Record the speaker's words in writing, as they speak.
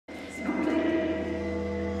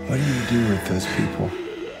What do you do with those people?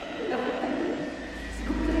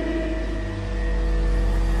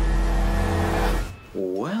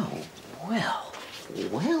 Well,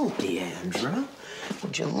 Deandra,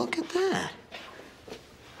 would you look at that?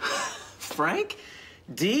 Frank?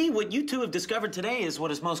 Dee, what you two have discovered today is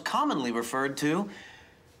what is most commonly referred to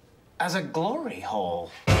as a glory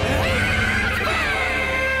hole.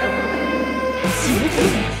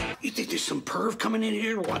 You think there's some perv coming in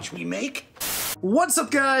here to watch me make? What's up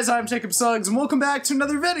guys, I'm JacobTSuggs and welcome back to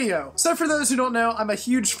another video. So for those who don't know, I'm a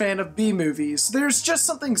huge fan of B-movies. There's just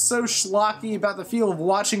something so schlocky about the feel of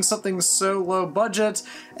watching something so low budget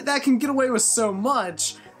that can get away with so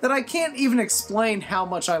much that I can't even explain how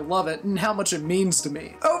much I love it and how much it means to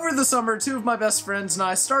me. Over the summer, two of my best friends and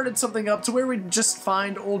I started something up to where we'd just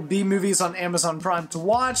find old B-movies on Amazon Prime to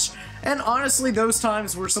watch, and honestly those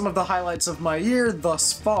times were some of the highlights of my year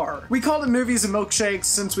thus far. We called it Movies and Milkshakes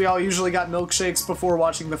since we all usually got milkshakes before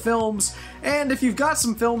watching the films, and if you've got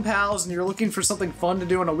some film pals and you're looking for something fun to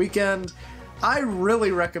do on a weekend, I really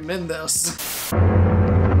recommend this.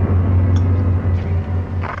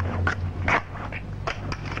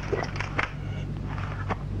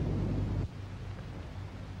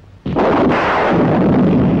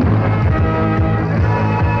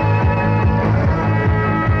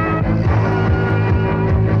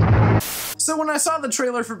 So when I saw the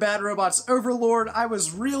trailer for Bad Robot's Overlord, I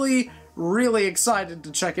was really excited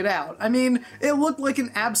to check it out. I mean, it looked like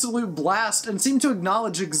an absolute blast and seemed to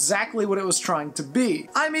acknowledge exactly what it was trying to be.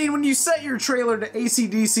 I mean, when you set your trailer to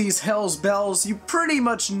AC/DC's Hell's Bells, you pretty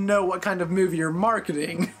much know what kind of movie you're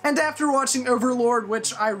marketing. And after watching Overlord,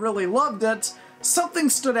 which I really loved it, something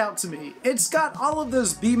stood out to me. It's got all of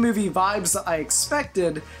those B-movie vibes that I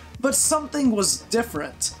expected, but something was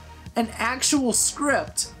different. An actual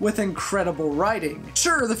script with incredible writing.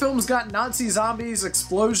 Sure, the film's got Nazi zombies,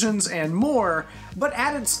 explosions, and more, but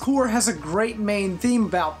at its core has a great main theme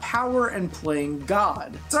about power and playing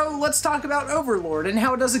God. So let's talk about Overlord and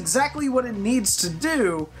how it does exactly what it needs to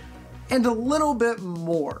do, and a little bit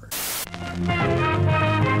more.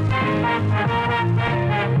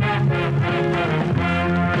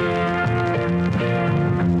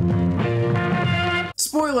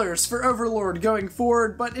 Spoilers for Overlord going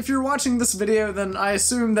forward, but if you're watching this video then I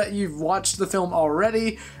assume that you've watched the film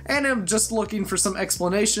already and am just looking for some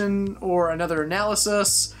explanation or another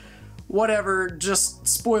analysis. Whatever, just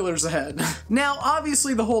spoilers ahead. Now,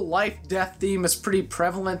 obviously the whole life-death theme is pretty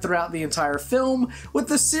prevalent throughout the entire film, with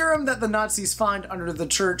the serum that the Nazis find under the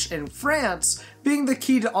church in France being the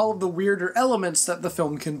key to all of the weirder elements that the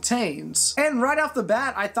film contains. And right off the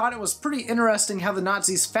bat, I thought it was pretty interesting how the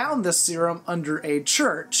Nazis found this serum under a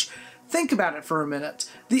church. Think about it for a minute.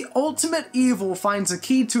 The ultimate evil finds a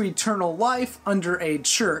key to eternal life under a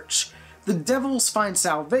church. The devils find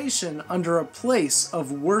salvation under a place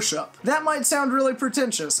of worship. That might sound really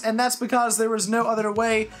pretentious, and that's because there was no other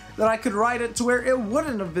way that I could write it to where it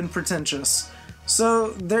wouldn't have been pretentious.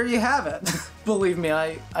 So there you have it. Believe me,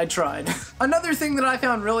 I tried. Another thing that I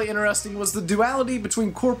found really interesting was the duality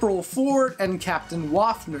between Corporal Ford and Captain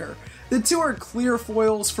Waffner. The two are clear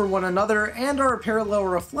foils for one another and are a parallel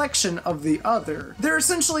reflection of the other. They're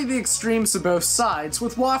essentially the extremes of both sides,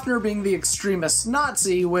 with Waffner being the extremist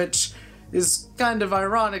Nazi, which is kind of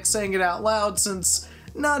ironic saying it out loud since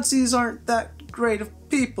Nazis aren't that great of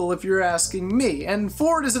people if you're asking me, and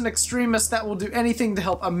Ford is an extremist that will do anything to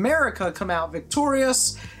help America come out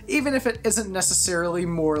victorious, even if it isn't necessarily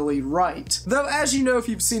morally right. Though as you know if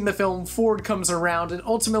you've seen the film, Ford comes around and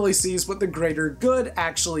ultimately sees what the greater good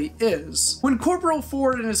actually is. When Corporal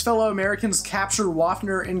Ford and his fellow Americans capture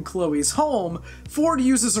Waffner in Chloe's home, Ford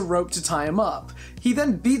uses a rope to tie him up. He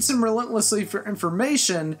then beats him relentlessly for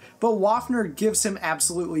information, but Waffner gives him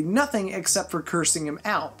absolutely nothing except for cursing him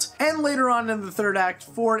out. And later on in the third act,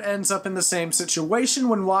 Ford ends up in the same situation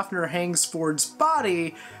when Waffner hangs Ford's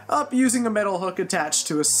body up using a metal hook attached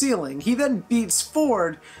to a ceiling. He then beats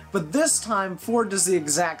Ford, but this time Ford does the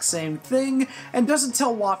exact same thing and doesn't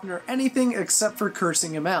tell Waffner anything except for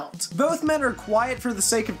cursing him out. Both men are quiet for the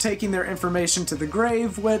sake of taking their information to the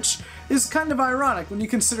grave, which is kind of ironic when you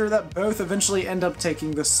consider that both eventually end up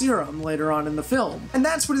taking the serum later on in the film. And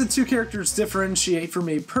that's where the two characters differentiate for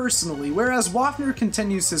me personally. Whereas Waffner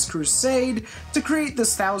continues his crusade to create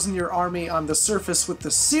this 1,000-year army on the surface with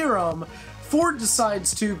the serum, Ford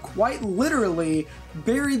decides to, quite literally,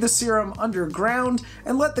 bury the serum underground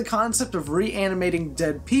and let the concept of reanimating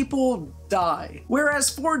dead people die. Whereas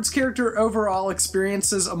Ford's character overall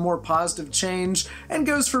experiences a more positive change and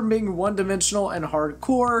goes from being one-dimensional and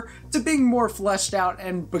hardcore to being more fleshed out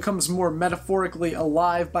and becomes more metaphorically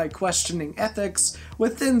alive by questioning ethics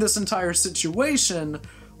within this entire situation,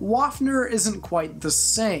 Waffner isn't quite the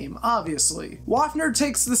same, obviously. Waffner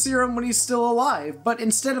takes the serum when he's still alive, but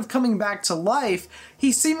instead of coming back to life,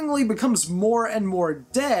 he seemingly becomes more and more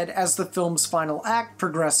dead as the film's final act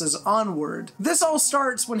progresses onward. This all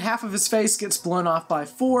starts when half of his face gets blown off by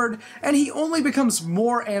Ford, and he only becomes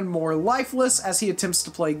more and more lifeless as he attempts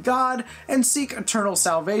to play God and seek eternal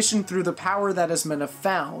salvation through the power that his men have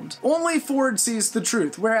found. Only Ford sees the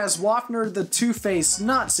truth, whereas Waffner, the two-faced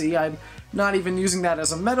Nazi, I'm not even using that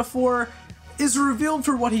as a metaphor, is revealed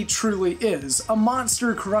for what he truly is, a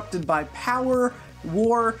monster corrupted by power,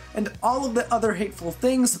 war, and all of the other hateful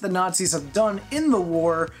things that the Nazis have done in the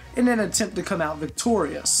war in an attempt to come out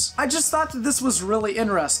victorious. I just thought that this was really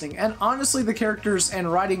interesting, and honestly the characters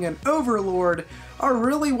and writing in Overlord are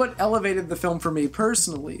really what elevated the film for me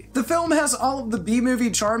personally. The film has all of the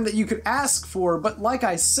B-movie charm that you could ask for, but like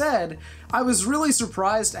I said, I was really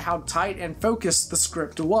surprised at how tight and focused the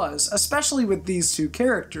script was, especially with these two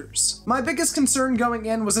characters. My biggest concern going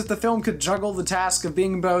in was if the film could juggle the task of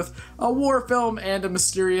being both a war film and a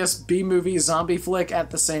mysterious B-movie zombie flick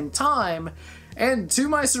at the same time, and to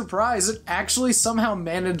my surprise, it actually somehow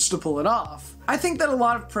managed to pull it off. I think that a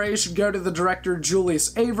lot of praise should go to the director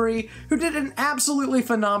Julius Avery, who did an absolutely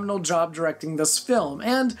phenomenal job directing this film,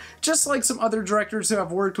 and just like some other directors who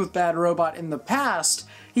have worked with Bad Robot in the past,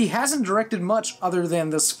 he hasn't directed much other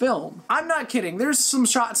than this film. I'm not kidding, there's some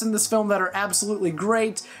shots in this film that are absolutely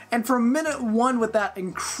great, and from minute one with that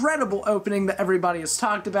incredible opening that everybody has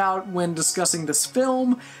talked about when discussing this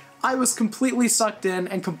film, I was completely sucked in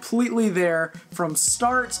and completely there from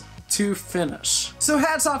start to finish. So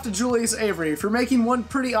hats off to Julius Avery for making one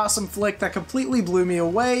pretty awesome flick that completely blew me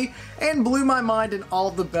away and blew my mind in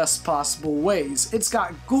all the best possible ways. It's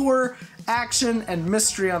got gore, action, and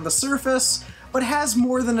mystery on the surface, but has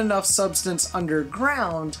more than enough substance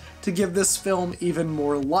underground to give this film even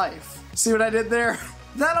more life. See what I did there?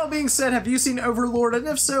 That all being said, have you seen Overlord, and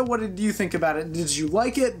if so, what did you think about it? Did you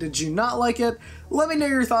like it? Did you not like it? Let me know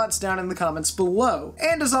your thoughts down in the comments below.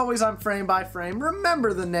 And as always, I'm Frame by Frame.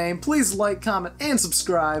 Remember the name, please like, comment, and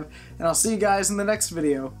subscribe, and I'll see you guys in the next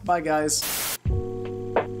video. Bye, guys.